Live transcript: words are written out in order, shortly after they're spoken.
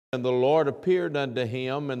And the Lord appeared unto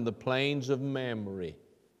him in the plains of Mamre.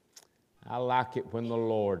 I like it when the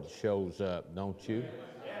Lord shows up, don't you?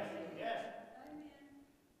 Yes, yes.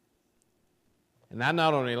 And I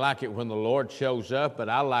not only like it when the Lord shows up, but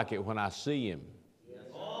I like it when I see him.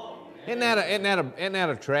 Isn't that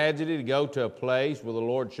a tragedy to go to a place where the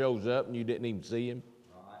Lord shows up and you didn't even see him?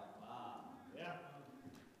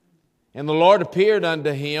 And the Lord appeared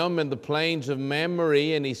unto him in the plains of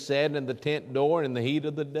Mamre, and he sat in the tent door in the heat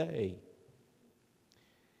of the day.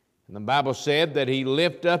 And the Bible said that he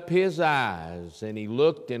lifted up his eyes, and he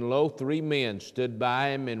looked, and lo, 3 men stood by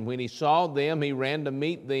him. And when he saw them, he ran to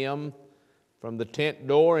meet them from the tent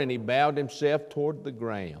door, and he bowed himself toward the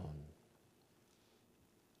ground.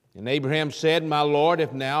 And Abraham said, My Lord,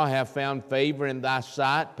 if now I have found favor in thy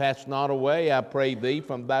sight, pass not away, I pray thee,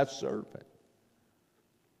 from thy servant.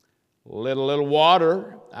 Little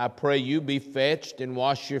water, I pray you, be fetched, and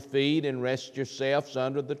wash your feet, and rest yourselves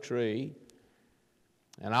under the tree.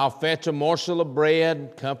 And I'll fetch a morsel of bread,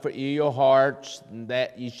 and comfort ye your hearts, and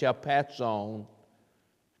that ye shall pass on.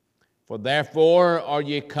 For therefore are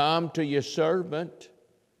ye come to your servant.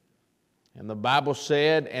 And the Bible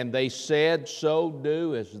said, and they said, So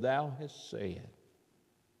do as thou hast said.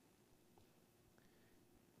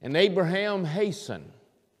 And Abraham hastened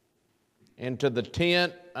into the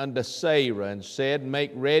tent unto Sarah, and said,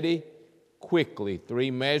 Make ready quickly 3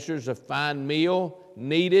 measures of fine meal,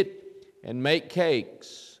 knead it, and make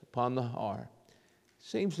cakes upon the hearth.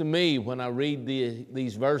 Seems to me, when I read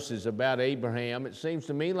these verses about Abraham, it seems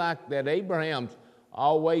to me like that Abraham's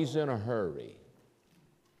always in a hurry.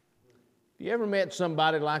 Have you ever met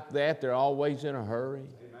somebody like that? They're always in a hurry.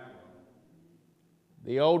 Amen.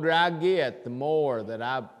 The older I get, the more that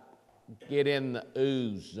I get in the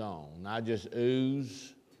ooze zone. I just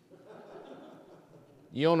ooze.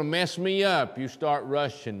 You want to mess me up, you start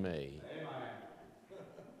rushing me.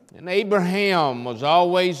 And Abraham was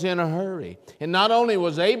always in a hurry. And not only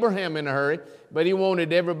was Abraham in a hurry, but he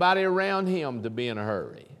wanted everybody around him to be in a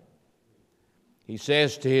hurry. He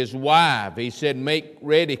says to his wife, he said, Make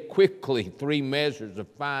ready quickly 3 measures of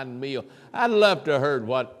fine meal. I'd love to have heard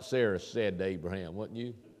what Sarah said to Abraham, wouldn't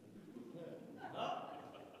you?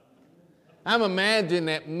 I'm imagining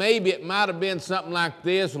that maybe it might have been something like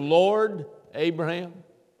this. Lord, Abraham,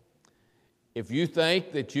 if you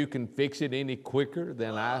think that you can fix it any quicker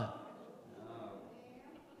than I.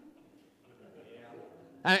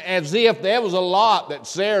 As if there was a lot that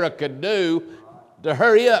Sarah could do to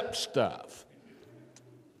hurry up stuff.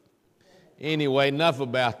 Anyway, enough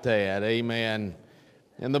about that. Amen.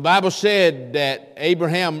 And the Bible said that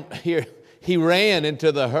Abraham here, he ran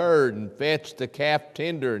into the herd and fetched the calf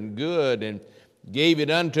tender and good and gave it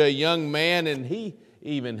unto a young man, and he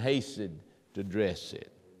even hastened to dress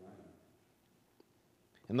it.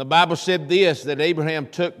 And the Bible said this, that Abraham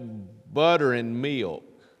took butter and milk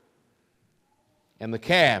and the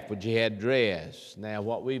calf which he had dressed. Now,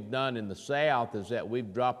 what we've done in the South is that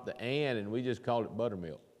we've dropped the "and" and we just called it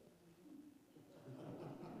buttermilk.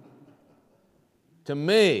 To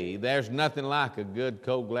me, there's nothing like a good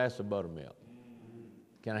cold glass of buttermilk.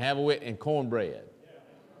 Can I have a and cornbread?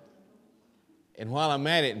 And while I'm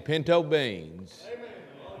at it, and pinto beans,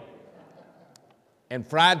 and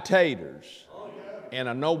fried taters, and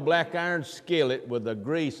a no black iron skillet with a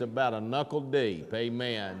grease about a knuckle deep.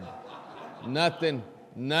 Amen. Nothing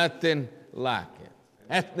like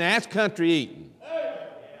it. That's country eating.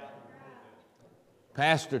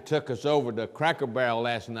 Pastor took us over to Cracker Barrel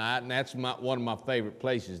last night, and that's one of my favorite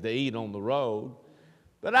places to eat on the road.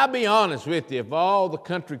 But I'll be honest with you, if all the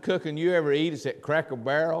country cooking you ever eat is at Cracker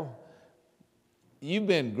Barrel, you've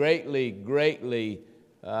been greatly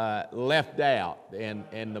left out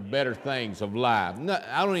in the better things of life. No,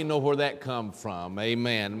 I don't even know where that come from.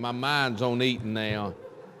 Amen. My mind's on eating now.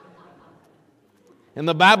 And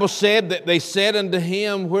the Bible said that they said unto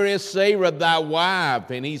him, Where is Sarah thy wife?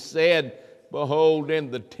 And he said, Behold,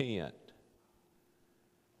 in the tent.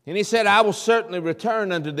 And he said, I will certainly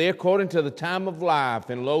return unto thee according to the time of life.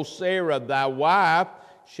 And lo, Sarah thy wife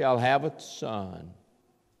shall have a son.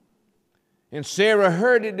 And Sarah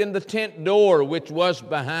heard it in the tent door which was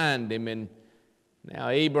behind him. And now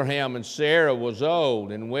Abraham and Sarah was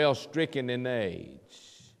old and well stricken in age.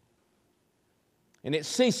 And it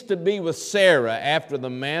ceased to be with Sarah after the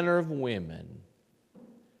manner of women.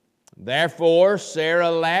 Therefore Sarah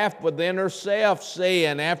laughed within herself,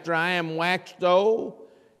 saying, After I am waxed old,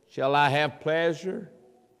 shall I have pleasure?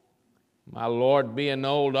 My Lord being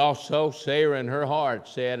old also, Sarah in her heart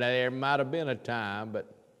said, There might have been a time,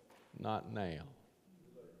 but not now.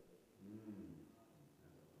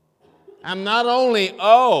 I'm not only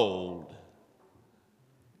old,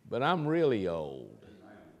 but I'm really old.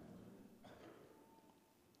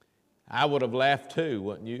 I would have laughed too,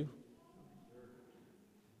 wouldn't you?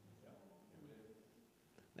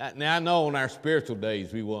 Now I know on our spiritual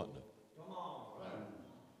days we wouldn't have.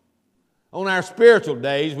 On our spiritual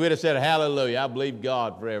days we'd have said hallelujah, I believe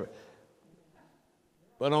God forever.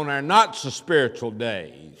 But on our not so spiritual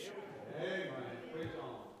days,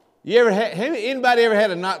 anybody ever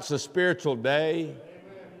had a not so spiritual day?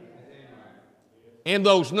 In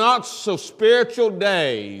those not so spiritual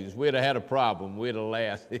days, we'd have had a problem. We'd have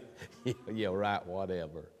laughed. Yeah, right,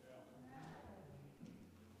 whatever.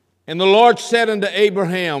 And the Lord said unto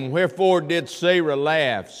Abraham, wherefore did Sarah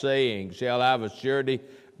laugh, saying, shall I of a surety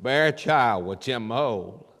bear a child which am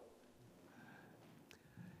old?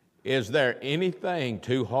 Is there anything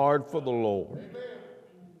too hard for the Lord?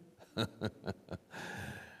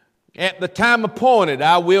 At the time appointed,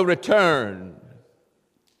 I will return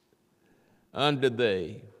unto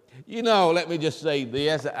thee. You know, let me just say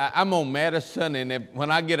this. I'm on medicine, and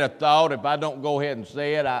when I get a thought, if I don't go ahead and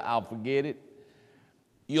say it, I'll forget it.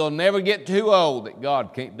 You'll never get too old that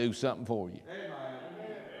God can't do something for you. Amen.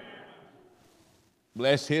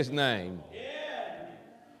 Bless His name.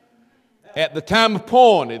 At the time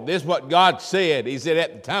appointed, this is what God said. He said,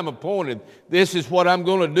 at the time appointed, this is what I'm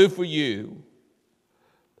going to do for you.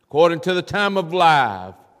 According to the time of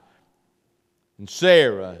life. And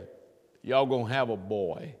Sarah, y'all going to have a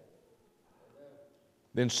boy.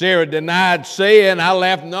 Then Sarah denied, saying, I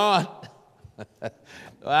laugh not.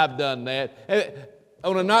 I've done that.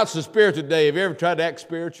 On a not so spiritual day, have you ever tried to act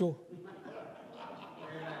spiritual?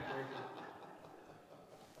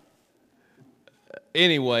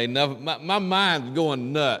 Anyway, my mind's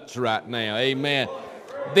going nuts right now. Amen.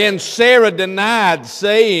 Then Sarah denied,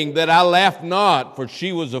 saying that I laughed not, for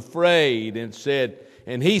she was afraid, and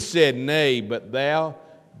he said, nay, but thou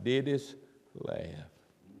didst laugh.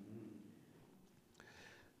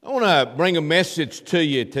 I want to bring a message to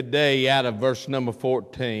you today out of verse number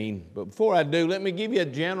 14. But before I do, let me give you a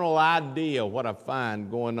general idea of what I find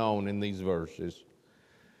going on in these verses.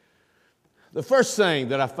 The first thing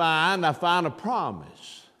that I find a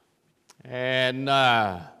promise. And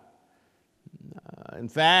in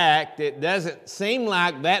fact, it doesn't seem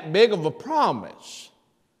like that big of a promise.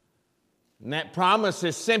 And that promise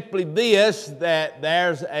is simply this, that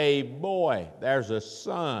there's a boy, there's a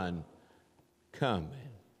son coming.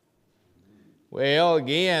 Well,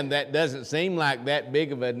 again, that doesn't seem like that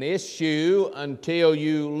big of an issue until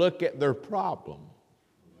you look at their problem.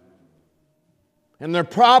 And their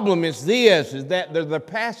problem is this, is that they're the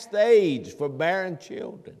past age for bearing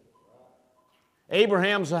children.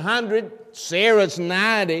 Abraham's 100, Sarah's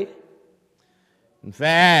 90. In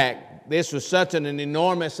fact, this was such an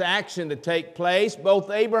enormous action to take place. Both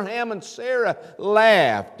Abraham and Sarah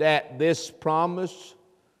laughed at this promise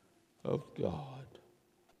of God.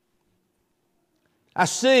 I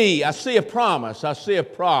see a promise. I see a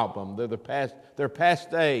problem. They're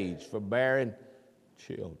past age for bearing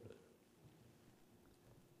children.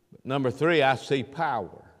 But number 3, I see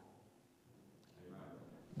power.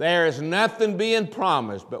 There is nothing being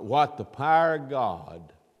promised but what the power of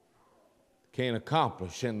God can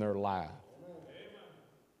accomplish in their life.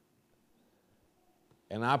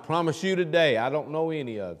 And I promise you today, I don't know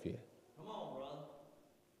any of you. Come on, brother.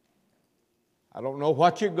 I don't know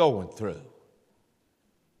what you're going through.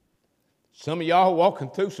 Some of y'all are walking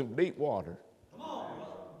through some deep water. Come on,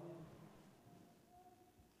 brother.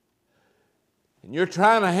 And you're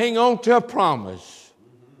trying to hang on to a promise.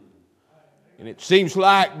 And it seems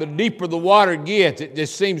like the deeper the water gets, it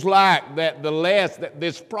just seems like that the less that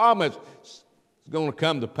this promise is going to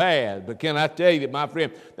come to pass. But can I tell you that, my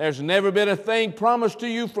friend, there's never been a thing promised to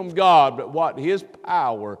you from God but what His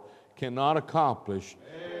power cannot accomplish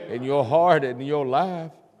in your heart and in your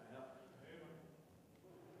life.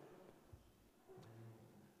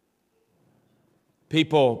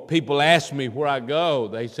 People ask me where I go.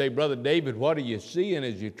 They say, Brother David, what are you seeing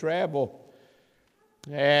as you travel?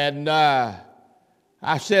 And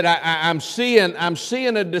I said, I'm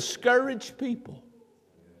seeing a discouraged people.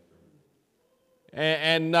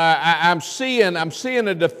 And I'm seeing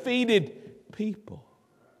a defeated people.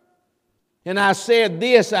 And I said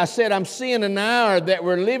this, I'm seeing an hour that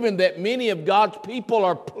we're living that many of God's people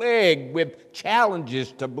are plagued with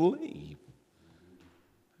challenges to believe.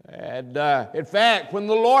 And in fact, when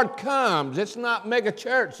the Lord comes, it's not mega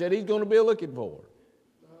church that He's going to be looking for.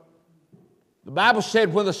 The Bible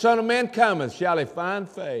said, when the Son of Man cometh, shall He find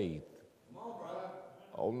faith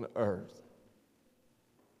on the earth.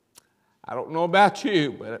 I don't know about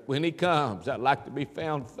you, but when He comes, I'd like to be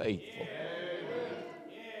found faithful.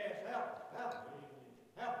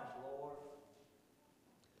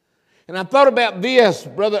 And I thought about this,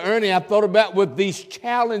 Brother Ernie, I thought about with these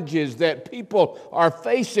challenges that people are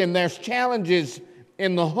facing. There's challenges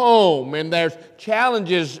in the home, and there's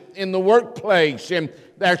challenges in the workplace, and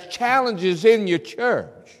there's challenges in your church.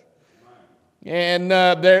 And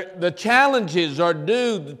the challenges are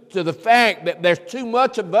due to the fact that there's too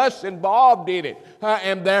much of us involved in it,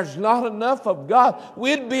 and there's not enough of God.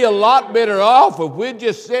 We'd be a lot better off if we'd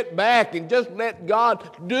just sit back and just let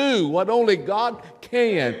God do what only God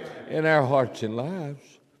can in our hearts and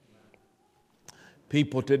lives.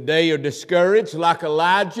 People today are discouraged like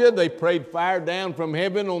Elijah. They prayed fire down from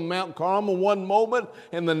heaven on Mount Carmel one moment,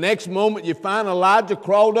 and the next moment you find Elijah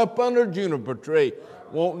crawled up under a juniper tree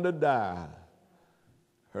wanting to die.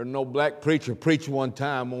 Heard an old black preacher preach one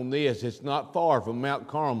time on this. It's not far from Mount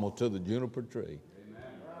Carmel to the juniper tree. Amen.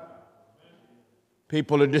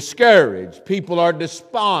 People are discouraged. People are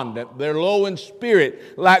despondent. They're low in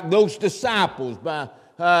spirit, like those disciples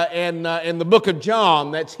in the book of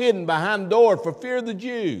John that's hidden behind the door for fear of the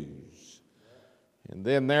Jews. And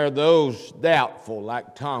then there are those doubtful,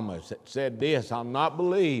 like Thomas, that said this, I'll not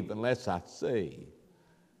believe unless I see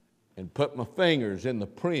and put my fingers in the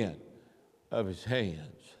print of his hands.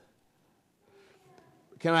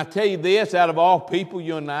 Can I tell you this? Out of all people,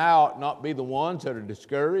 you and I ought not be the ones that are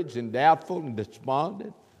discouraged and doubtful and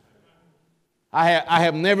despondent. I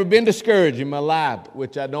have never been discouraged in my life,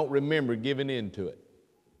 which I don't remember giving in to it.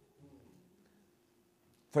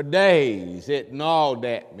 For days, it gnawed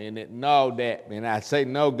at me, and it gnawed at me. And I say,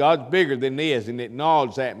 no, God's bigger than this, and it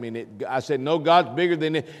gnaws at me. And I said, no, God's bigger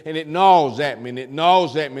than this, and it gnaws at me, and it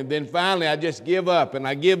gnaws at me. And then finally, I just give up, and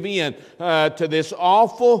I give in to this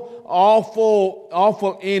awful, awful,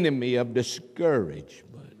 awful enemy of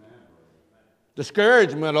discouragement.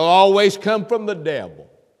 Discouragement will always come from the devil.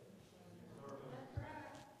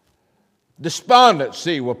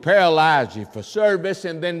 Despondency will paralyze you for service,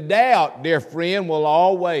 and then doubt, dear friend, will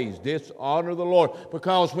always dishonor the Lord.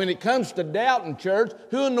 Because when it comes to doubting, church,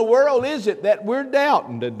 who in the world is it that we're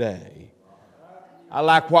doubting today? I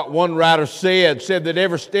like what one writer said that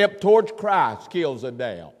every step towards Christ kills a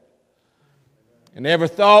doubt. And every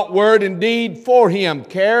thought, word, and deed for Him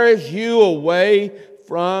carries you away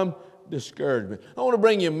from discouragement. I want to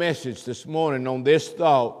bring you a message this morning on this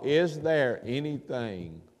thought. Is there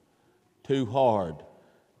anything too hard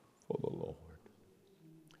for the Lord?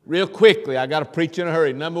 Real quickly, I got to preach in a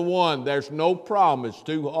hurry. Number one, there's no promise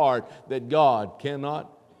too hard that God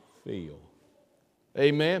cannot fill.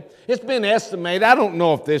 Amen. It's been estimated, I don't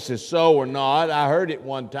know if this is so or not, I heard it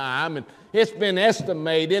one time, and it's been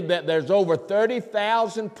estimated that there's over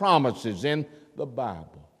 30,000 promises in the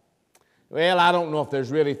Bible. Well, I don't know if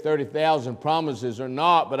there's really 30,000 promises or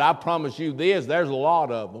not, but I promise you this, there's a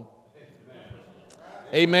lot of them.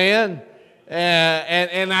 Amen.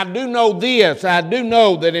 And I do know this. I do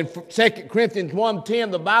know that in 2 Corinthians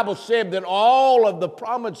 1:10, the Bible said that all of the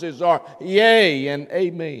promises are yea and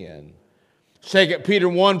amen. 2 Peter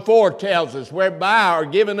 1:4 tells us, whereby are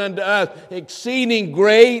given unto us exceeding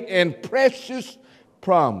great and precious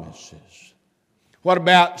promises. What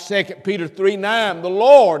about 2 Peter 3:9? The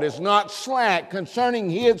Lord is not slack concerning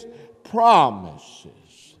His promises.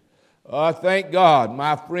 Thank God,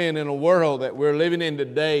 my friend, in a world that we're living in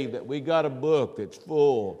today, that we got a book that's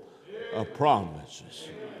full of promises.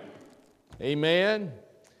 Amen.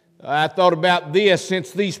 I thought about this,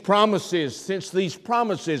 since these promises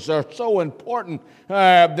are so important,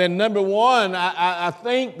 then number one, I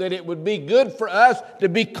think that it would be good for us to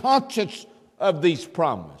be conscious of these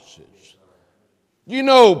promises. You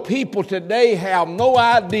know, people today have no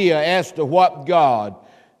idea as to what God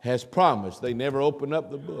has promised. They never open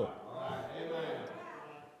up the book.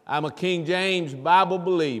 I'm a King James Bible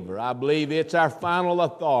believer. I believe it's our final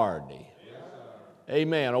authority.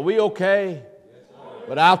 Amen. Are we okay?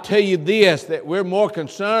 But I'll tell you this, that we're more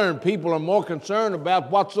concerned, people are more concerned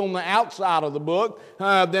about what's on the outside of the book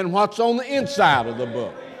than what's on the inside of the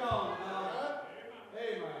book.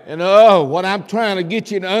 And what I'm trying to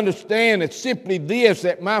get you to understand is simply this,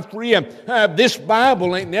 that my friend, this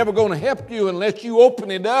Bible ain't never going to help you unless you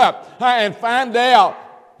open it up and find out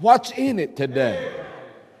what's in it today.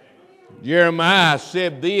 Jeremiah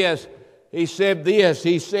said this. He said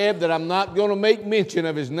that I'm not going to make mention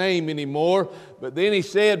of his name anymore. But then he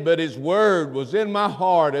said, but his word was in my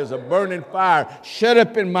heart as a burning fire, shut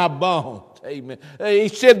up in my bones. Amen. He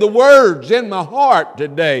said the word's in my heart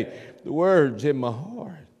today. The word's in my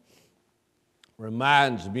heart.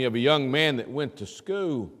 Reminds me of a young man that went to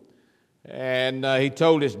school. And he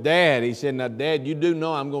told his dad, he said, now, Dad, you do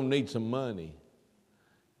know I'm going to need some money.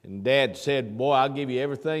 And Dad said, boy, I'll give you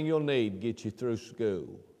everything you'll need to get you through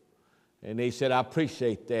school. And he said, I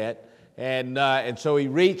appreciate that. And so he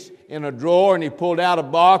reached in a drawer and he pulled out a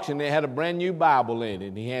box and it had a brand new Bible in it,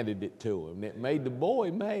 and he handed it to him. And it made the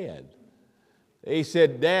boy mad. He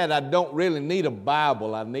said, "Dad, I don't really need a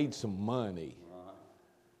Bible. I need some money."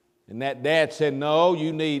 And that dad said, "No,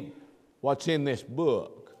 you need what's in this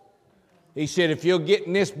book." He said, "If you'll get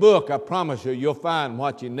in this book, I promise you, you'll find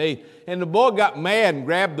what you need." And the boy got mad and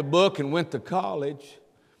grabbed the book and went to college.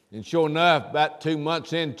 And sure enough, about 2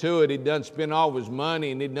 months into it, he'd done spent all of his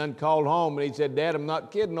money, and he'd done called home, and he said, "Dad, I'm not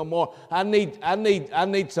kidding no more. I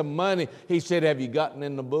need some money." He said, "Have you gotten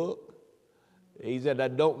in the book?" He said, "I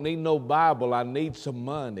don't need no Bible. I need some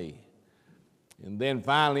money." And then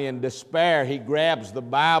finally, in despair, he grabs the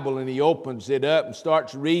Bible and he opens it up and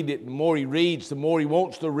starts reading it. The more he reads, the more he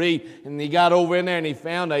wants to read. And he got over in there and he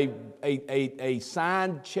found a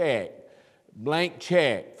signed check, blank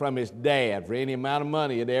check from his dad for any amount of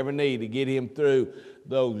money he'd ever need to get him through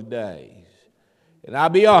those days. And I'll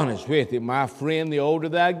be honest with you, my friend, the older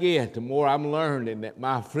that I get, the more I'm learning that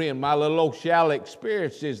my friend, my little old shallow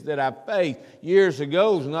experiences that I faced years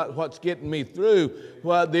ago is not what's getting me through.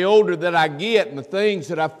 Well, the older that I get and the things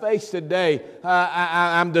that I face today,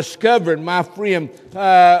 I'm discovering, my friend,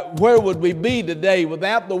 where would we be today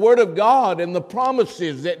without the Word of God and the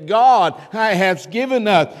promises that God has given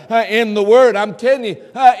us in the Word? I'm telling you,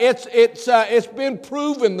 it's been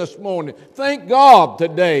proven this morning. Thank God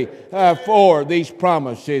today for these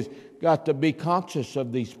promises. Got to be conscious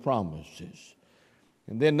of these promises.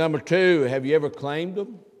 And then number 2, have you ever claimed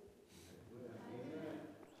them?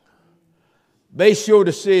 Base your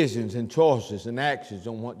decisions and choices and actions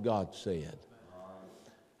on what God said.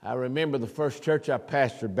 I remember the first church I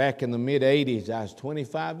pastored back in the mid-'80s. I was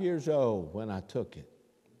 25 years old when I took it.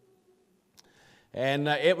 And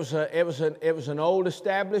it was an old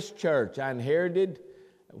established church. I inherited,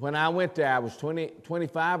 when I went there, I was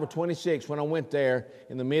 25 or 26 when I went there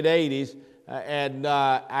in the mid-'80s. And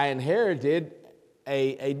I inherited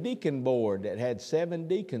a deacon board that had 7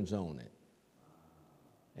 deacons on it.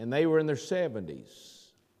 And they were in their 70s.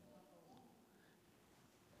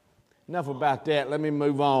 Enough about that. Let me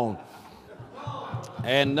move on.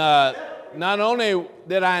 And not only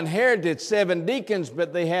did I inherit 7 deacons,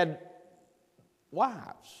 but they had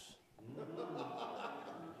wives.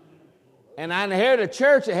 And I inherited a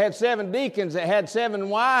church that had 7 deacons that had 7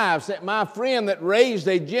 wives, that my friend that raised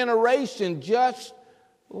a generation just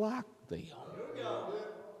like them.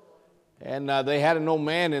 And they had an old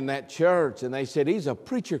man in that church, and they said, "He's a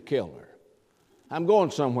preacher killer." I'm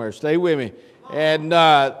going somewhere. Stay with me. And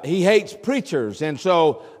he hates preachers. And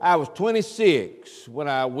so I was 26 when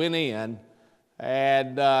I went in.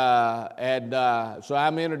 And so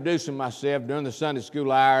I'm introducing myself during the Sunday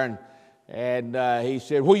school hour. And he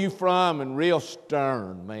said, "Where you from?" And real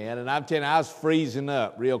stern, man. And I'm telling you, I was freezing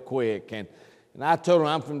up real quick. And I told him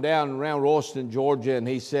I'm from down around Royston, Georgia. And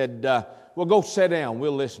he said, "Well, go sit down.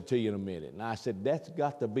 We'll listen to you in a minute." And I said, "That's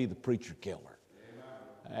got to be the preacher killer."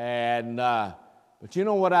 Amen. And but you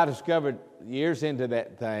know what I discovered years into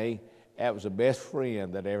that thing? That was the best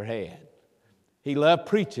friend that I ever had. He loved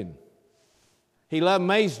preaching. He loved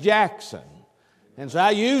Mays Jackson. And so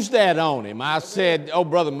I used that on him. I said, "Oh,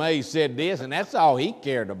 Brother Mays said this," and that's all he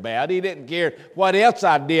cared about. He didn't care what else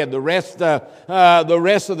I did the rest of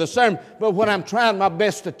the sermon. But what I'm trying my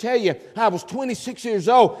best to tell you, I was 26 years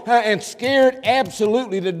old and scared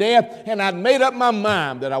absolutely to death, and I'd made up my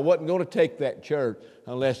mind that I wasn't going to take that church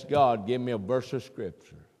unless God gave me a verse of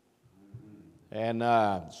Scripture. And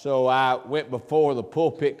so I went before the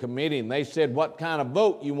pulpit committee, and they said, "What kind of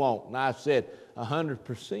vote you want?" And I said,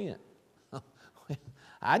 100%.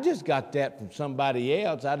 I just got that from somebody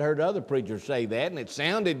else. I'd heard other preachers say that, and it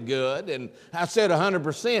sounded good, and I said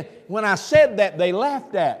 100%. When I said that, they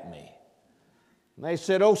laughed at me. And they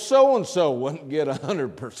said, "Oh, so-and-so wouldn't get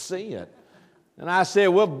 100%. And I said,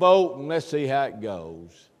 "We'll vote, and let's see how it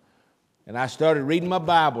goes." And I started reading my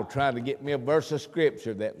Bible, trying to get me a verse of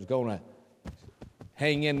Scripture that was going to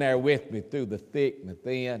hang in there with me through the thick and the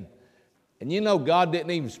thin. And you know, God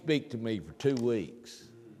didn't even speak to me for 2 weeks.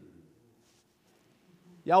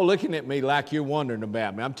 Y'all looking at me like you're wondering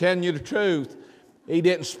about me. I'm telling you the truth. He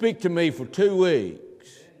didn't speak to me for 2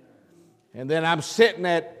 weeks. And then I'm sitting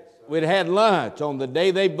we'd had lunch on the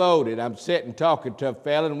day they voted. I'm sitting talking to a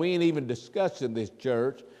fella, and we ain't even discussing this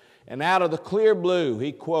church. And out of the clear blue,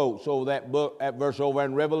 he quotes over that verse over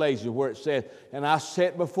in Revelation where it says, "And I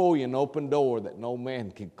set before you an open door that no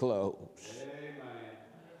man can close." Amen.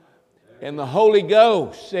 And the Holy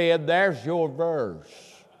Ghost said, "There's your verse."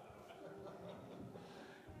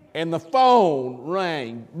 And the phone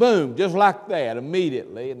rang, boom, just like that,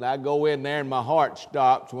 immediately. And I go in there and my heart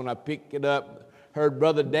stops when I pick it up heard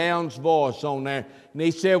Brother Down's voice on there. And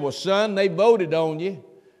he said, well, son, they voted on you.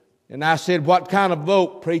 And I said, what kind of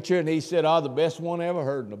vote, preacher? And he said, the best one I ever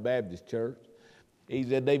heard in a Baptist church. He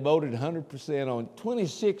said they voted 100% on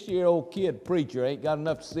 26-year-old kid preacher ain't got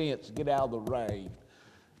enough sense to get out of the rain.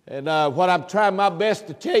 And what I'm trying my best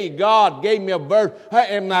to tell you, God gave me a verse,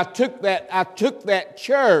 and I took that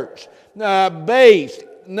church based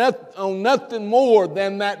on nothing more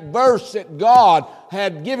than that verse that God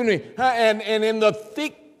had given me. And in the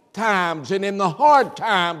thick times and in the hard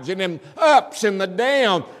times and in ups and the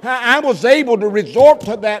downs, I was able to resort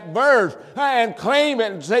to that verse and claim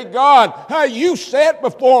it and say, God, you set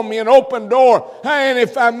before me an open door, and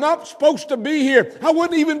if I'm not supposed to be here, I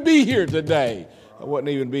wouldn't even be here today. I wouldn't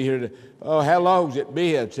even be here today. Oh, how long has it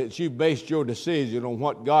been since you based your decision on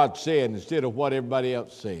what God said instead of what everybody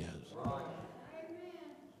else says?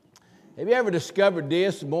 Have you ever discovered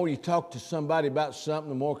this? The more you talk to somebody about something,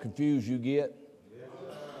 the more confused you get.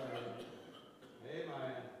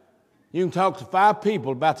 You can talk to 5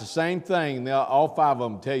 people about the same thing, and all 5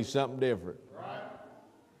 of them tell you something different.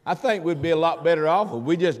 I think we'd be a lot better off if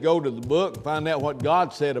we just go to the book and find out what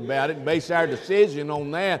God said about it and base our decision on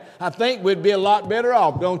that. I think we'd be a lot better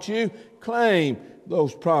off, don't you? Claim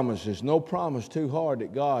those promises. No promise too hard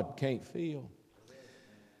that God can't fill.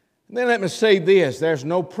 And then let me say this. There's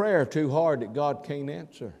no prayer too hard that God can't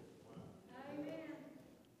answer.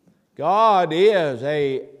 God is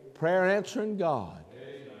a prayer-answering God.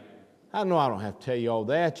 I know I don't have to tell you all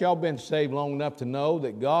that. Y'all been saved long enough to know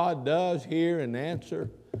that God does hear and answer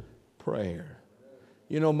prayer.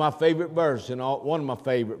 You know my favorite verse, one of my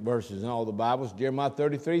favorite verses in all the Bible is Jeremiah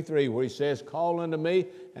 33:3, where he says, call unto me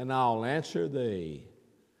and I'll answer thee.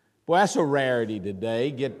 Boy, that's a rarity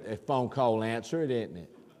today. Get a phone call answered, isn't it?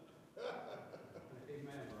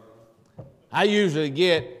 I usually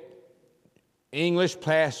get English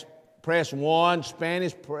press 1,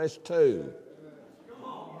 Spanish press 2.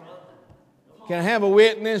 Can I have a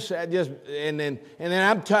witness? I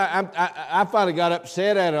finally got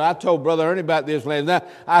upset at her. I told Brother Ernie about this last night.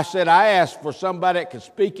 I said I asked for somebody that could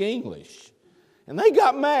speak English, and they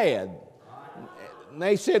got mad. And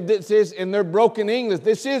they said this is in their broken English.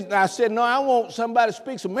 This is. I said no. I want somebody that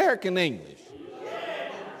speaks American English.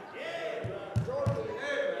 Amen.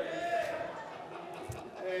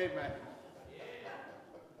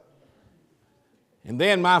 And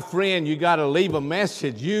then, my friend, you got to leave a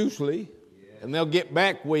message usually. And they'll get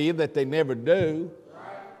back with you that they never do.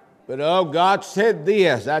 But, God said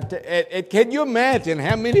this. Can you imagine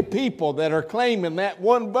how many people that are claiming that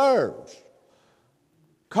one verse?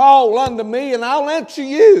 Call unto me and I'll answer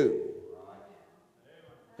you.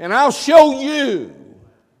 And I'll show you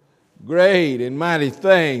great and mighty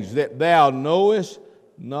things that thou knowest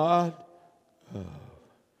not of.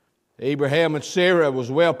 Abraham and Sarah was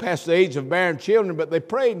well past the age of bearing children, but they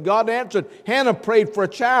prayed. God answered. Hannah prayed for a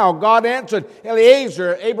child. God answered.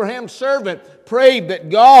 Eliezer, Abraham's servant, prayed that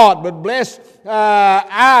God would bless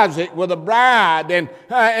Isaac with a bride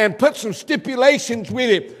and put some stipulations with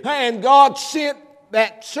it. And God sent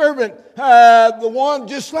that servant the one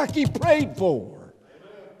just like he prayed for.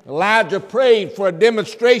 Elijah prayed for a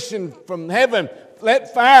demonstration from heaven.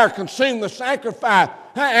 Let fire consume the sacrifice.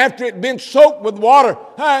 After it had been soaked with water.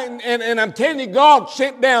 And I'm telling you, God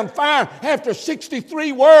sent down fire after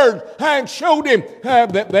 63 words and showed him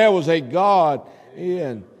that there was a God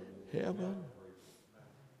in heaven.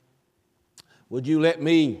 Would you let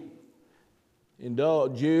me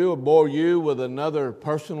indulge you or bore you with another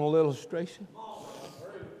personal illustration?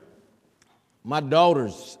 My daughter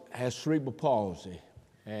has cerebral palsy,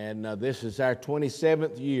 and this is our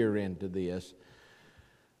 27th year into this.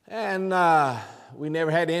 And we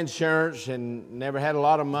never had insurance and never had a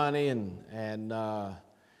lot of money, and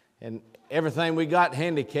everything we got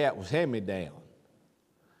handicapped was hand-me-down.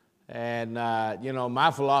 And,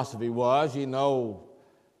 my philosophy was,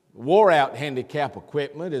 wore-out handicap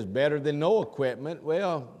equipment is better than no equipment.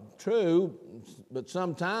 Well, true, but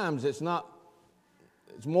sometimes it's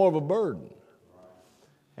more of a burden.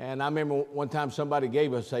 And I remember one time somebody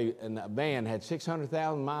gave us a van, had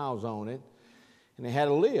 600,000 miles on it, and it had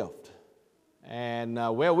a lift. And,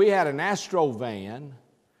 we had an Astro van,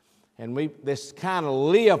 and this kind of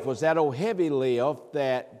lift was that old heavy lift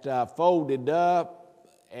that folded up,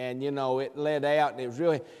 and, it let out, and it was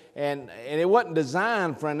really, and it wasn't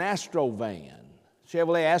designed for an Astro van,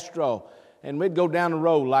 Chevrolet Astro. And we'd go down the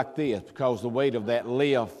road like this because of the weight of that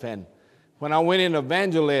lift. And when I went into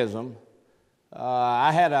evangelism,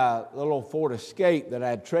 I had a little Ford Escape that I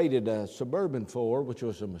had traded a Suburban for, which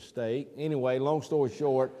was a mistake. Anyway, long story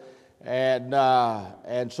short, and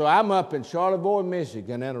so I'm up in Charlevoix,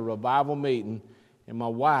 Michigan at a revival meeting, and my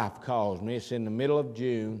wife calls me. It's in the middle of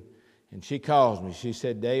June, and she calls me. She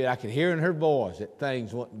said, David, I could hear in her voice that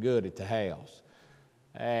things wasn't good at the house.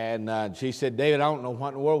 And she said, David, I don't know what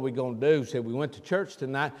in the world we're going to do. She said, we went to church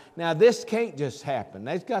tonight. Now, this can't just happen.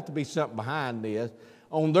 There's got to be something behind this.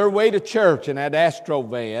 On their way to church in that Astro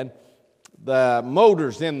van, the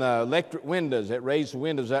motors in the electric windows that raise the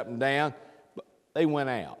windows up and down, they went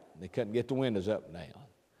out. They couldn't get the windows up and down.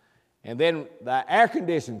 And then the air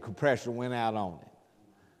conditioning compressor went out on it.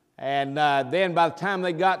 And then by the time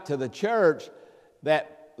they got to the church,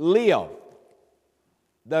 that lift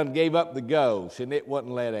done gave up the ghost, and it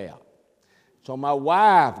wasn't let out. So my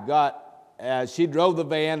wife she drove the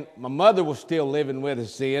van. My mother was still living with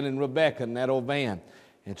us then, and Rebecca in that old van.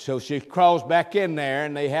 And so she crawls back in there,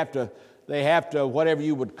 and they have to, whatever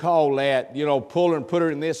you would call that, pull her and put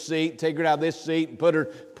her in this seat, take her out of this seat, and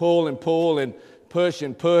pull and push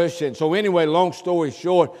and push. And so anyway, long story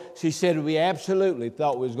short, she said we absolutely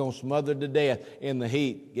thought we was going to smother to death in the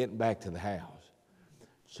heat getting back to the house.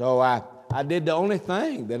 So I did the only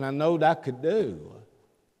thing that I knowed I could do.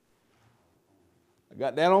 I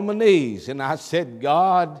got down on my knees and I said,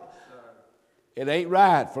 God, it ain't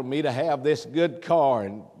right for me to have this good car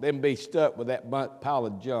and then be stuck with that pile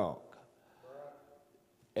of junk.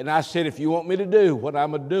 And I said, if you want me to do what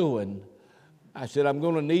I'm doing, I said, I'm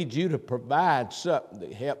going to need you to provide something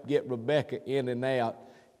to help get Rebecca in and out,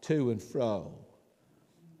 to and fro.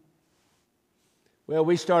 Well,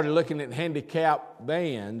 we started looking at handicapped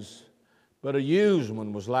vans, but a used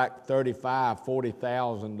one was like $35,000,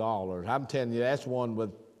 $40,000. I'm telling you, that's one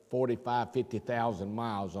with 45,000, 50,000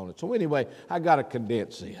 miles on it. So anyway, I got to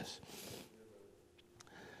condense this.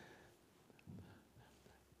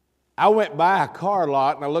 I went by a car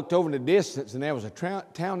lot and I looked over in the distance and there was a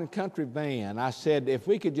town and country van. I said, if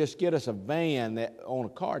we could just get us a van that on a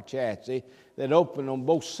car chassis that opened on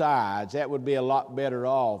both sides, that would be a lot better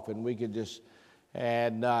off, and we could just.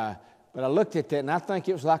 But I looked at that and I think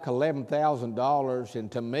it was like $11,000,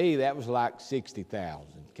 and to me that was like $60,000.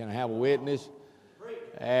 Can I have a witness?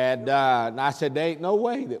 And I said, there ain't no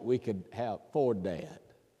way that we could afford that.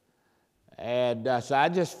 And so I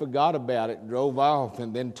just forgot about it and drove off.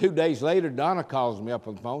 And then 2 days later, Donna calls me up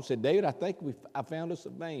on the phone and said, David, I think I found us a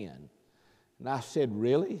van. And I said,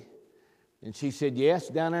 really? And she said, yes,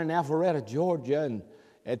 down there in Alpharetta, Georgia. And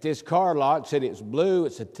at this car lot, said it's blue.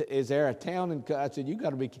 Is there a town? And I said, you got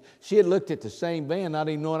to be. She had looked at the same van, not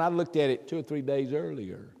even knowing I looked at it 2 or 3 days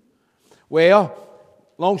earlier. Well,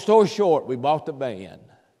 long story short, we bought the van.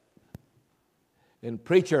 And the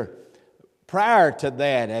preacher, prior to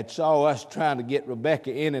that, had saw us trying to get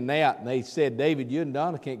Rebecca in and out, and they said, David, you and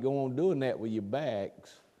Donna can't go on doing that with your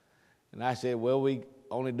backs. And I said, well, we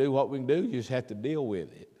only do what we can do. You just have to deal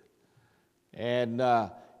with it. And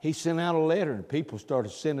he sent out a letter, and people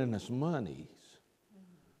started sending us monies.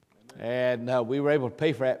 And we were able to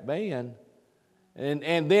pay for that van.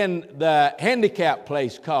 And then the handicap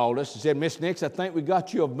place called us and said, Miss Nix, I think we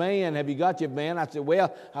got you a van. Have you got your van? I said,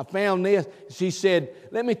 well, I found this. She said,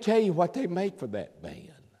 let me tell you what they make for that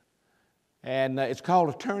van. And it's called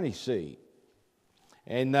a turning seat.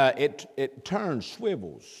 And it turns,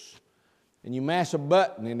 swivels. And you mash a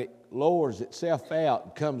button and it lowers itself out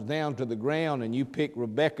and comes down to the ground, and you pick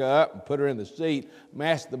Rebecca up and put her in the seat,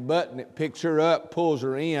 mash the button, it picks her up, pulls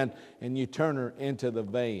her in, and you turn her into the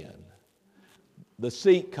van. The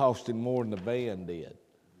seat costed more than the van did.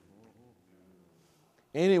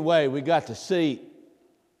 Anyway, we got the seat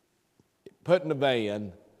put in the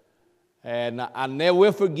van, and I never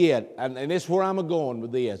will forget, and this is where I'm going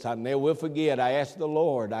with this. I never will forget, I asked the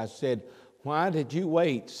Lord, I said, why did you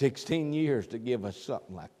wait 16 years to give us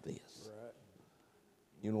something like this? Right.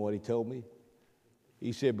 You know what he told me?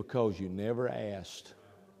 He said, because you never asked.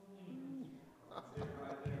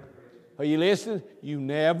 Are you listening? You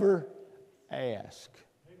never ask.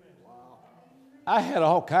 Wow. I had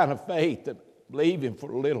all kind of faith to believe him for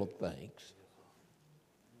little things.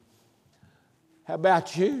 How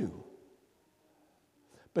about you?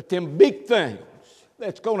 But them big things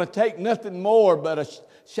that's going to take nothing more but a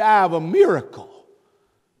shy of a miracle.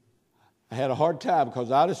 I had a hard time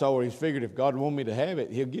because I just always figured if God wanted me to have it,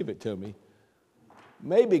 he'll give it to me.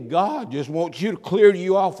 Maybe God just wants you to clear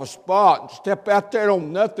you off a spot and step out there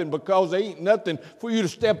on nothing, because there ain't nothing for you to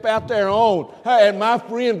step out there on. And my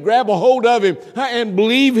friend, grab a hold of him and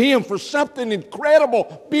believe him for something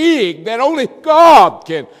incredible, big, that only God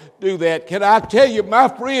can do that. Can I tell you, my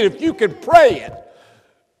friend, if you can pray it,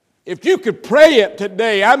 if you could pray it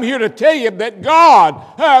today, I'm here to tell you that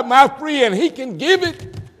God, my friend, he can give it.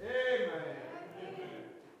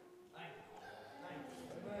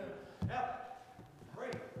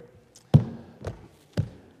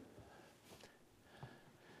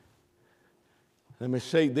 Let me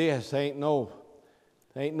say this, ain't no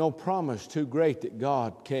promise too great that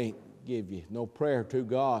God can't give you. No prayer too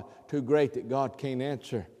great that God can't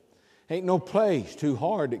answer. Ain't no place too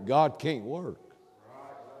hard that God can't work.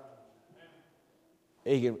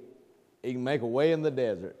 He can make a way in the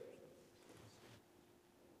desert.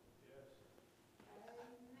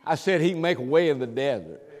 I said He can make a way in the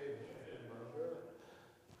desert.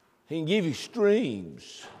 He can give you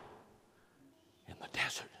streams in the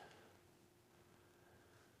desert.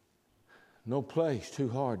 No place too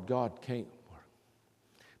hard God can't work.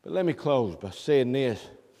 But let me close by saying this.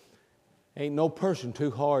 Ain't no person too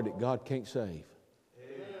hard that God can't save.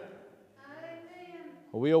 Amen.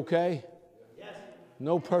 Are we okay? Yes.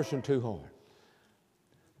 No person too hard.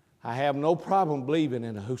 I have no problem believing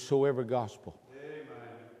in a whosoever gospel. Amen.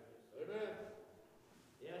 Amen.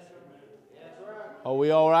 Yes, sir. Yes, sir. Are we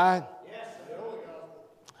all right? Yes, sir.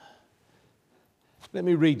 Let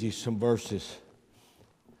me read you some verses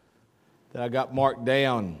that I got marked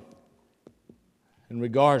down in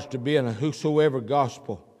regards to being a whosoever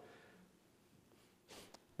gospel.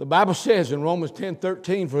 The Bible says in Romans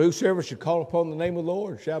 10:13, for whosoever shall call upon the name of the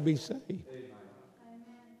Lord shall be saved. Amen.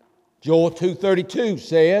 Joel 2:32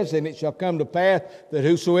 says, and it shall come to pass that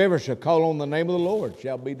whosoever shall call on the name of the Lord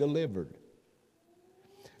shall be delivered.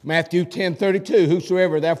 Matthew 10:32,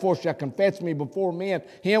 whosoever therefore shall confess me before men,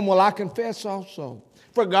 him will I confess also.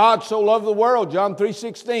 For God so loved the world, John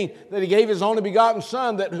 3:16, that He gave His only begotten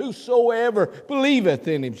Son, that whosoever believeth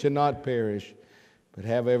in Him shall not perish, but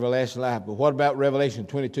have everlasting life. But what about Revelation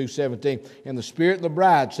 22:17? And the Spirit and the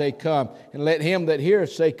bride say, come. And let him that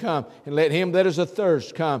heareth say, come. And let him that is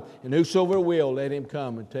athirst come. And whosoever will, let him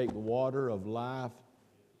come and take the water of life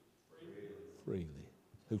freely.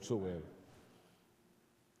 Whosoever.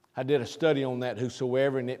 I did a study on that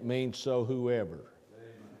whosoever, and it means so whoever.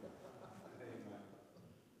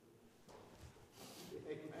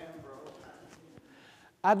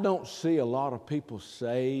 I don't see a lot of people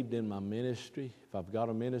saved in my ministry, if I've got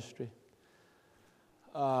a ministry.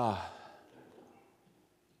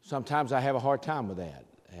 Sometimes I have a hard time with that.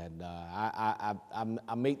 And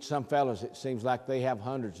I meet some fellows, it seems like they have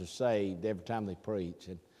hundreds of saved every time they preach.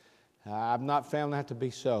 And I've not found that to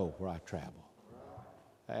be so where I travel.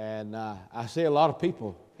 And I see a lot of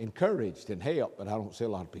people encouraged and helped, but I don't see a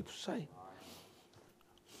lot of people saved.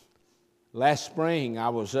 Last spring, I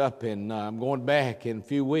was up in, I'm going back in a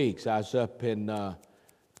few weeks, I was up in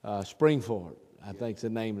Springford, I think it's the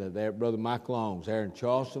name of it there, Brother Mike Long's, there in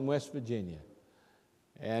Charleston, West Virginia.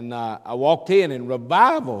 And I walked in, and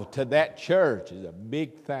revival to that church is a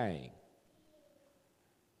big thing.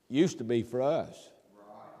 Used to be for us.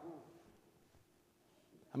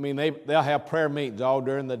 I mean, they'll have prayer meetings all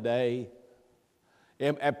during the day.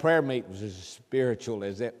 At prayer meetings was as spiritual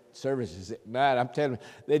as that services at night. I'm telling you,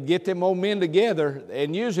 they'd get them old men together,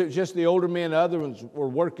 and usually it was just the older men. The other ones were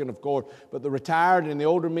working, of course, but the retired and the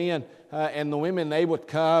older men and the women, they would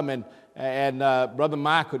come, and Brother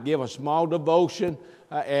Mike would give a small devotion,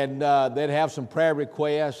 and they'd have some prayer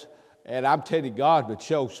requests. And I'm telling you, God would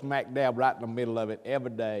show smack dab right in the middle of it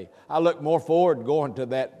every day. I look more forward to going to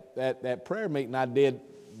that prayer meeting I did.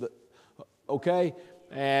 Okay.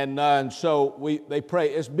 And so they pray.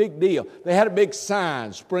 It's a big deal. They had a big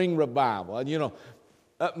sign, Spring Revival. And, you know,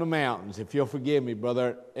 up in the mountains, if you'll forgive me,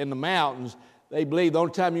 brother, in the mountains, they believe the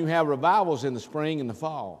only time you have revivals in the spring and the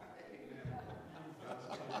fall.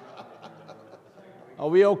 Are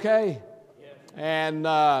we okay? And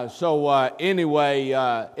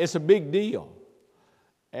anyway, it's a big deal.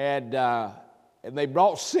 And they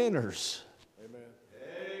brought sinners. Amen.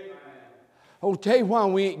 I'll tell you why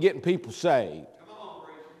we ain't getting people saved.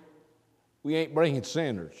 We ain't bringing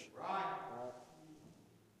sinners. Right.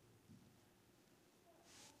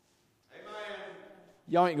 Amen.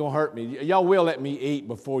 Y'all ain't going to hurt me. Y'all will let me eat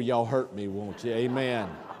before y'all hurt me, won't you? Amen.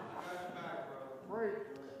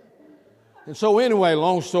 And so anyway,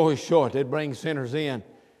 long story short, they'd bring sinners in.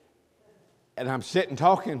 And I'm sitting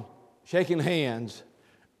talking, shaking hands,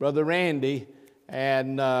 Brother Randy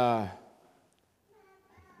and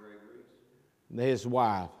his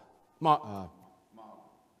wife.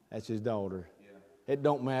 That's his daughter. Yeah. It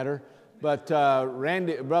don't matter. But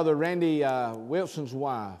Brother Randy Wilson's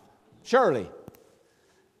wife, Shirley,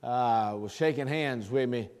 was shaking hands with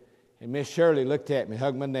me. And Miss Shirley looked at me,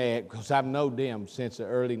 hugged my neck, because I've known them since the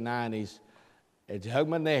early 90s. And she hugged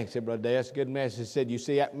my neck, said, Brother Dad, that's a good message. She said, you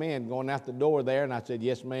see that man going out the door there? And I said,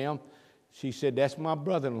 yes, ma'am. She said, that's my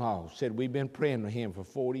brother-in-law. Said, we've been praying for him for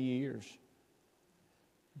 40 years.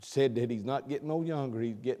 Said that he's not getting no younger.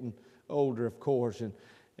 He's getting older, of course.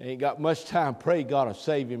 Ain't got much time. Pray God will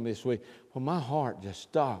save him this week. Well, my heart just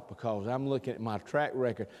stopped because I'm looking at my track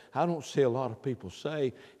record. I don't see a lot of people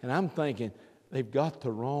saved, and I'm thinking they've got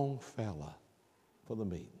the wrong fella for the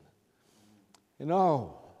meeting. You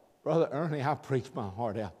know, Brother Ernie, I preached my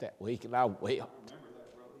heart out that week, and I wept.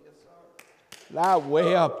 And I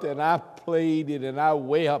wept, and I pleaded, and I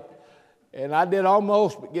wept. And I did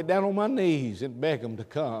almost get down on my knees and beg them to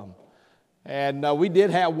come. And we did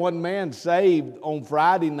have one man saved on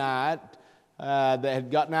Friday night that had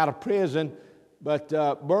gotten out of prison, but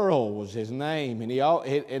Burl was his name.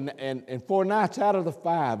 And 4 nights out of the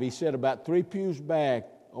 5, he said about 3 pews back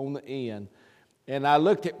on the end. And I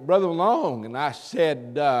looked at Brother Long, and I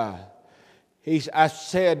said, he's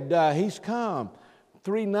come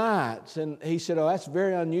 3 nights. And he said, oh, that's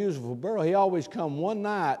very unusual for Burl. He always come 1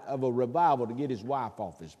 night of a revival to get his wife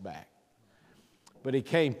off his back. But he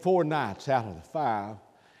came 4 nights out of the 5.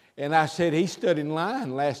 And I said, he stood in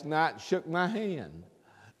line last night and shook my hand.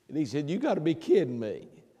 And he said, you got to be kidding me.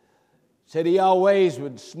 Said he always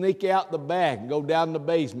would sneak out the back and go down the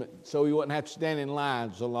basement so he wouldn't have to stand in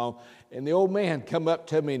line so long. And the old man come up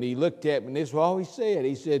to me and he looked at me, and this is all he said.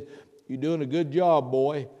 He said, you're doing a good job,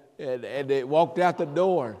 boy. And he walked out the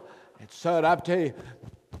door. And son, I tell you,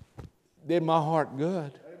 did my heart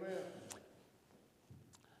good. Amen.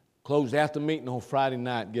 Closed out the meeting on Friday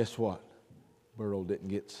night. Guess what? Burl didn't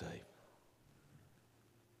get saved.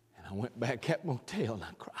 And I went back at the motel and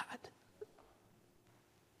I cried.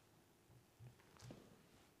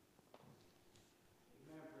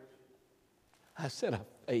 I said I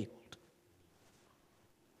failed.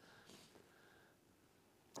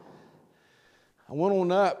 I went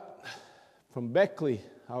on up from Beckley,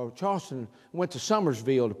 Charleston, went to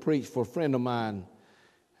Summersville to preach for a friend of mine.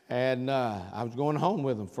 And I was going home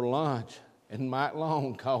with him for lunch. And Mike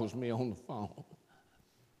Long calls me on the phone.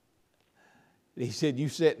 He said, you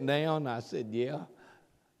sitting down? I said, yeah.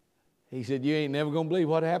 He said, you ain't never going to believe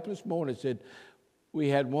what happened this morning. He said, we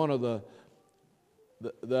had one of the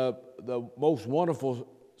most wonderful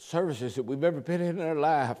services that we've ever been in our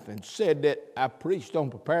life, and said that I preached on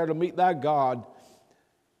prepare to meet thy God.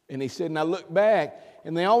 And he said, and I looked back,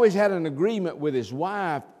 and they always had an agreement with his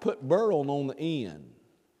wife, put Burl on the end.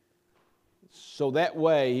 So that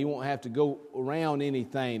way he won't have to go around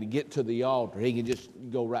anything to get to the altar. He can just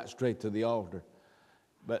go right straight to the altar.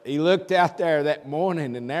 But he looked out there that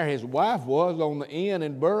morning, and there his wife was on the end,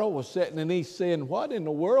 and Burl was sitting, and he's saying, what in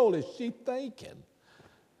the world is she thinking?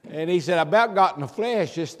 And he said, I about got in the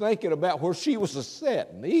flesh just thinking about where she was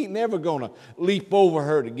sitting. He ain't never going to leap over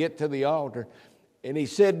her to get to the altar. And he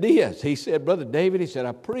said this. He said, Brother David, he said,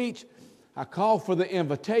 I preached. I called for the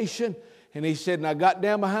invitation. And he said, and I got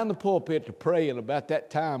down behind the pulpit to pray. And about that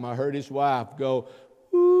time, I heard his wife go,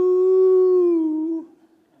 ooh.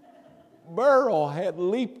 Burl had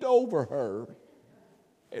leaped over her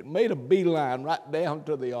and made a beeline right down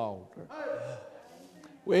to the altar.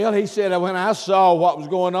 Well, he said, when I saw what was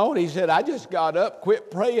going on, he said, I just got up,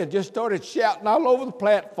 quit praying, just started shouting all over the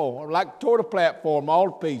platform, like tore the platform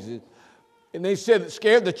all to pieces. And they said it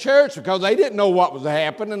scared the church because they didn't know what was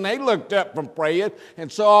happening. And they looked up from praying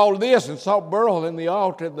and saw all this and saw Burl in the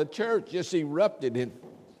altar, and the church just erupted in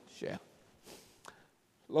shout.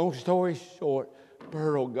 Long story short,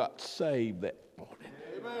 Burl got saved that morning.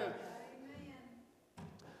 Amen.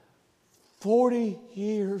 40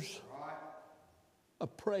 years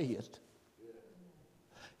of praying.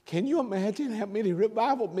 Can you imagine how many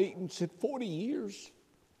revival meetings in 40 years?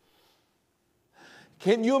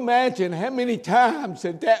 Can you imagine how many times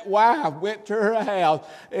that wife went to her house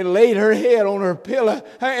and laid her head on her pillow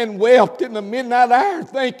and wept in the midnight hour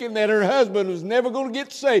thinking that her husband was never going to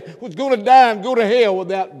get saved, was going to die and go to hell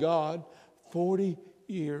without God? 40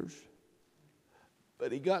 years.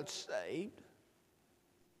 But he got saved.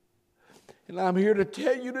 And I'm here to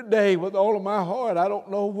tell you today with all of my heart, I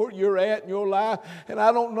don't know where you're at in your life, and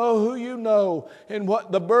I don't know who you know and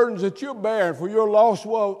what the burdens that you're bearing for your lost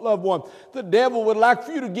loved one. The devil would like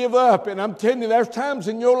for you to give up, and I'm telling you, there's times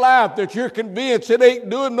in your life that you're convinced it ain't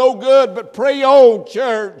doing no good, but pray on,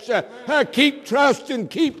 church. Keep trusting,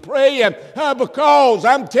 keep praying, because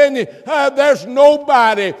I'm telling you, there's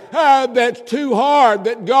nobody that's too hard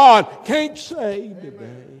that God can't save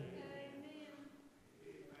today.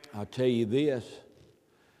 I'll tell you this.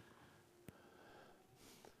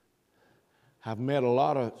 I've met a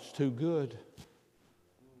lot of it's too good.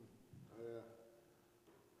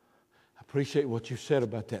 I appreciate what you said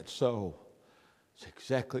about that soul. It's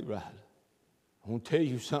exactly right. I won't tell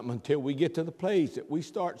you something until we get to the place that we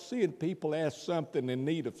start seeing people ask something in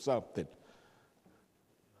need of something.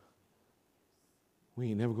 We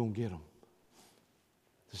ain't never going to get them.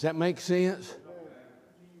 Does that make sense?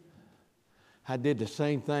 I did the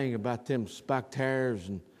same thing about them spike tires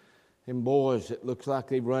and them boys that looks like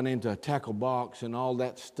they run into a tackle box and all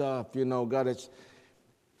that stuff. You know, God, it's...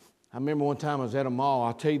 I remember one time I was at a mall.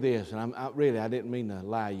 I'll tell you this, and I didn't mean to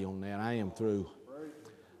lie you on that. I am through.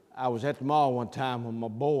 I was at the mall one time with my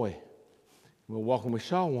boy. We were walking. We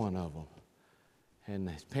saw one of them, and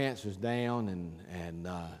his pants was down, and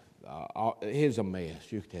he's a mess.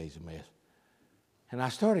 You can tell he's a mess. And I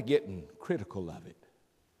started getting critical of it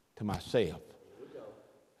to myself.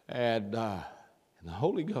 And the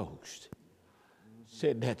Holy Ghost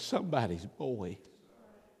said, that's somebody's boy.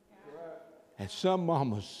 That's some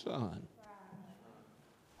mama's son.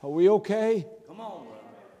 Are we okay? Come on, brother.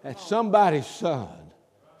 That's somebody's son.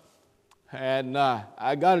 And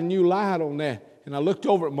I got a new light on that. And I looked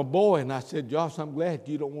over at my boy and I said, Josh, I'm glad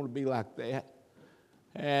you don't want to be like that.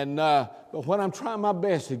 And but what I'm trying my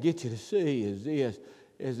best to get you to see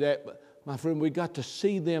is that, my friend, we got to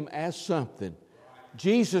see them as something.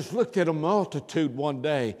 Jesus looked at a multitude one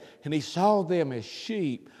day and he saw them as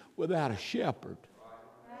sheep without a shepherd.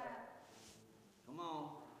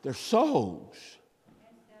 They're souls.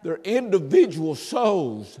 They're individual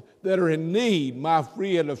souls that are in need, my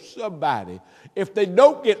friend, of somebody. If they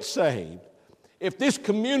don't get saved, if this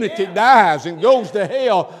community dies and goes to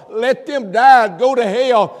hell, let them die and go to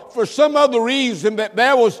hell for some other reason, that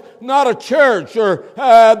there was not a church or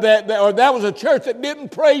that was a church that didn't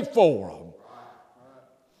pray for them.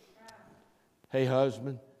 Hey,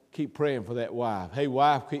 husband, keep praying for that wife. Hey,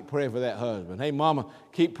 wife, keep praying for that husband. Hey, mama,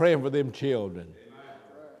 keep praying for them children.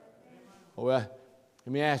 Well,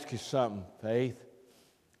 let me ask you something, Faith.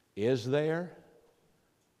 Is there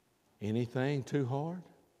anything too hard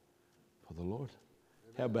for the Lord?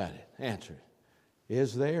 How about it? Answer it.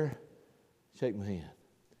 Is there, shake my hand,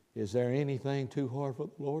 is there anything too hard for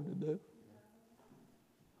the Lord to do?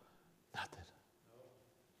 Nothing.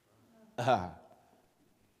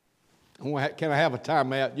 Can I have a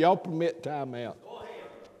timeout? Y'all permit timeout. Go ahead.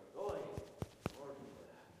 Go ahead.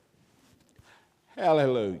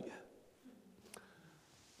 Hallelujah.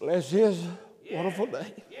 Bless His wonderful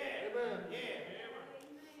name.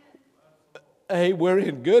 Hey, we're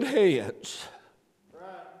in good hands.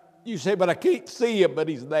 You say, but I can't see Him, but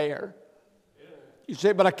He's there. You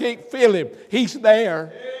say, but I can't feel Him. He's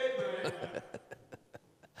there.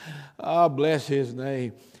 Oh, bless His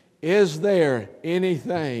name. Is there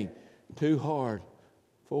anything too hard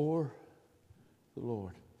for the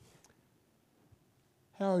Lord?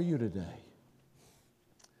 How are you today?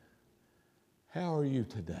 How are you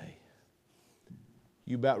today?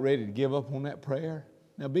 You about ready to give up on that prayer?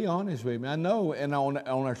 Now be honest with me. I know, and on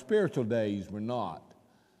our spiritual days we're not.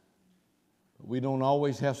 But we don't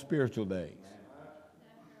always have spiritual days.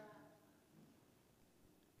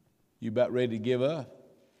 You about ready to give up?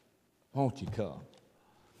 Won't you come?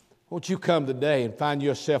 Won't you come today and find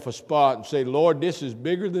yourself a spot and say, Lord, this is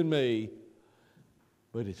bigger than me,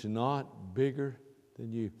 but it's not bigger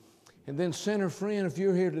than you. And then, sinner friend, if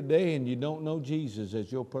you're here today and you don't know Jesus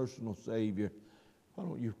as your personal Savior, why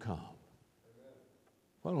don't you come?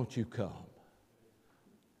 Why don't you come?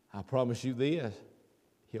 I promise you this,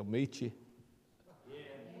 He'll meet you. Yes,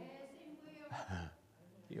 He will.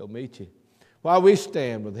 He'll meet you. While we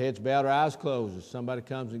stand with heads bowed, our eyes closed, as somebody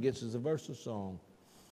comes and gets us a verse of song.